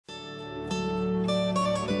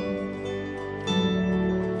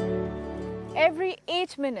Every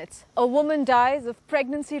 8 minutes, a woman dies of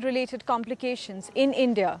pregnancy-related complications in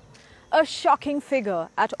India. A shocking figure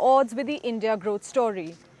at odds with the India growth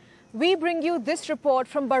story. We bring you this report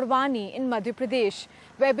from Barawani in Madhya Pradesh,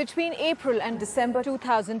 where between April and December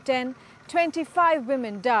 2010, 25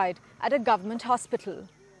 women died at a government hospital.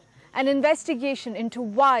 An investigation into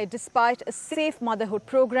why, despite a safe motherhood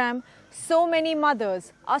program, so many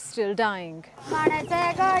mothers are still dying.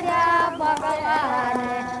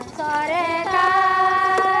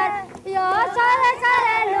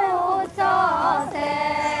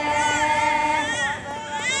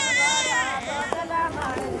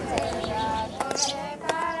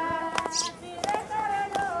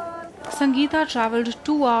 Sangeeta travelled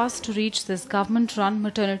 2 hours to reach this government-run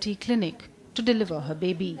maternity clinic to deliver her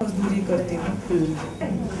baby.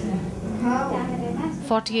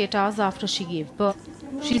 48 hours after she gave birth,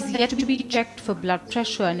 she is yet to be checked for blood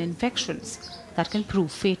pressure and infections that can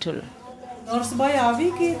prove fatal.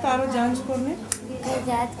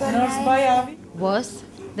 Worse,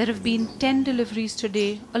 there have been 10 deliveries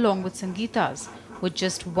today along with Sangeeta's, with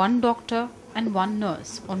just 1 doctor and 1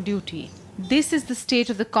 nurse on duty. This is the state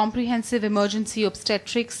of the Comprehensive Emergency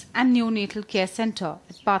Obstetrics and Neonatal Care Centre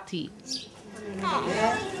at Pati.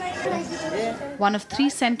 One of 3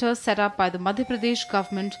 centres set up by the Madhya Pradesh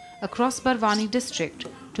government across Barawani district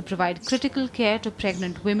to provide critical care to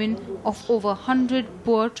pregnant women of over 100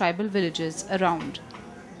 poor tribal villages around.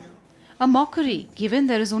 A mockery given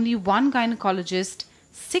there is only 1 gynecologist,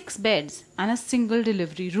 6 beds and a single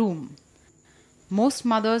delivery room. Most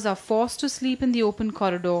mothers are forced to sleep in the open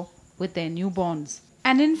corridor with their newborns.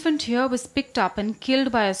 An infant here was picked up and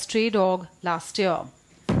killed by a stray dog last year.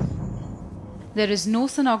 There is no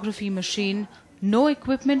sonography machine, no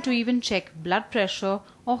equipment to even check blood pressure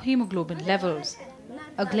or hemoglobin levels.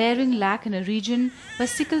 A glaring lack in a region where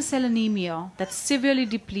sickle cell anemia that severely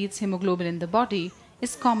depletes hemoglobin in the body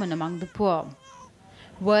is common among the poor.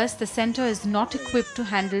 Worse, the centre is not equipped to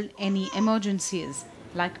handle any emergencies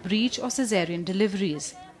like breech or caesarean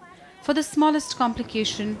deliveries. For the smallest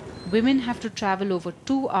complication, women have to travel over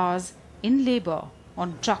 2 hours in labour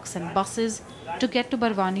on trucks and buses to get to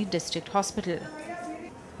Barawani District Hospital.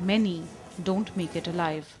 Many don't make it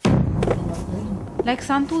alive. Like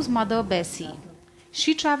Santu's mother, Bessie.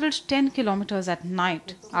 She travelled 10 kilometers at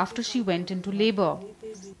night after she went into labour.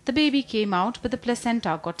 The baby came out, but the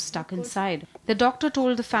placenta got stuck inside. The doctor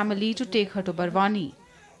told the family to take her to Barawani,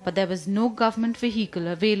 but there was no government vehicle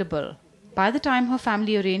available. By the time her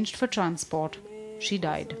family arranged for transport, she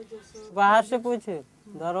died. बाहर से पूछे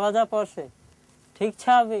दरवाजा पर से ठीक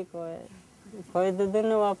छा भी कोई 2 दिन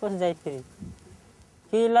में वापस जाइए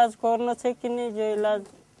कि इलाज करना है कि नहीं जो इलाज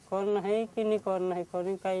करना है कि नहीं करना है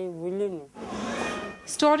करी कहीं भूली नहीं.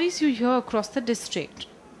 Stories you hear across the district,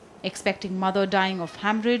 expecting mother dying of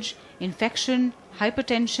hemorrhage, infection,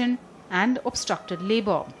 hypertension and obstructed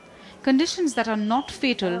labour. Conditions that are not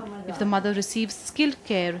fatal if the mother receives skilled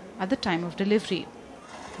care at the time of delivery.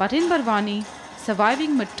 But in Barawani,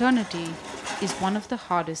 surviving maternity is one of the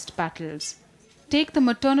hardest battles. Take the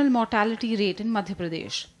maternal mortality rate in Madhya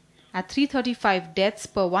Pradesh. At 335 deaths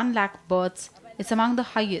per 1 lakh births, it's among the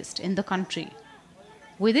highest in the country.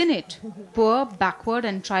 Within it, poor, backward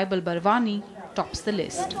and tribal Barawani tops the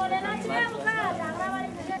list.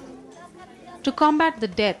 To combat the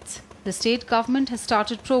deaths, the state government has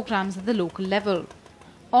started programs at the local level.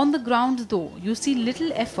 On the ground, though, you see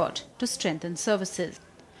little effort to strengthen services.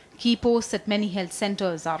 Key posts at many health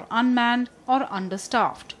centres are unmanned or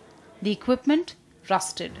understaffed. The equipment,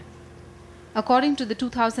 rusted. According to the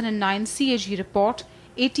 2009 CAG report,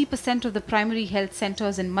 80% of the primary health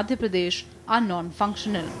centres in Madhya Pradesh are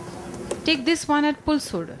non-functional. Take this one at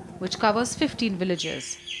Pulsud, which covers 15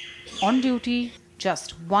 villages. On duty,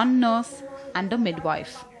 just 1 nurse and a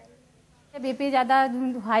midwife. BP ज़्यादा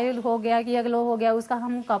high हो गया कि लो हो गया उसका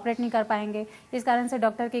हम cooperate नहीं कर पाएंगे, इस कारण से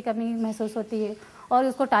डॉक्टर की कमी महसूस होती है और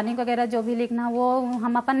उसको टॉनिक वगैरह जो भी लिखना वो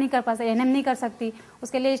हम अपन नहीं कर पाते, एनएम नहीं कर सकती,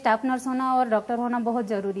 उसके लिए स्टाफ नर्स होना और डॉक्टर होना बहुत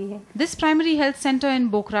जरूरी है. This primary health center in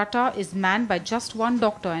Bokrata is manned by just 1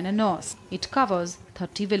 doctor and a nurse. It covers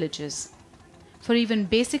 30 villages. For even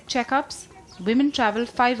basic checkups, women travel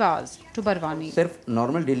 5 hours to Barawani. सिर्फ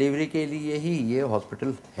नॉर्मल डिलीवरी के लिए ही ये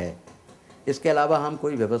हॉस्पिटल है. इसके अलावा हम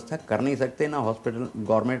कोई व्यवस्था कर नहीं सकते, ना हॉस्पिटल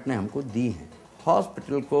गवर्नमेंट ने हमको दी है.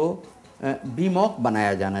 हॉस्पिटल को बीमॉक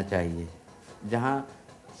बनाया जाना चाहिए, जहां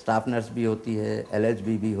स्टाफ नर्स भी होती है,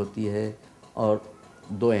 एलएचबी भी होती है और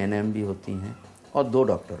 2 एएनएम भी होती हैं और 2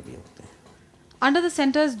 डॉक्टर भी होते हैं. Under the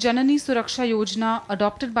centre's Janani Suraksha Yojana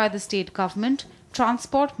adopted by the state government,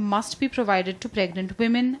 transport must be provided to pregnant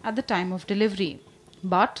women at the time of delivery.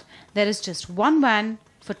 But there is just 1 van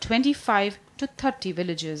for 25 to 30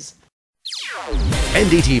 villages.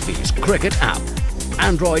 NDTV's cricket app,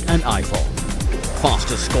 Android and iPhone,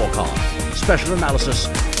 fastest scorecard, special analysis,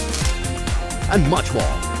 and much more.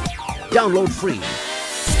 Download free.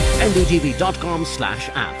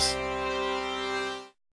 ndtv.com/apps.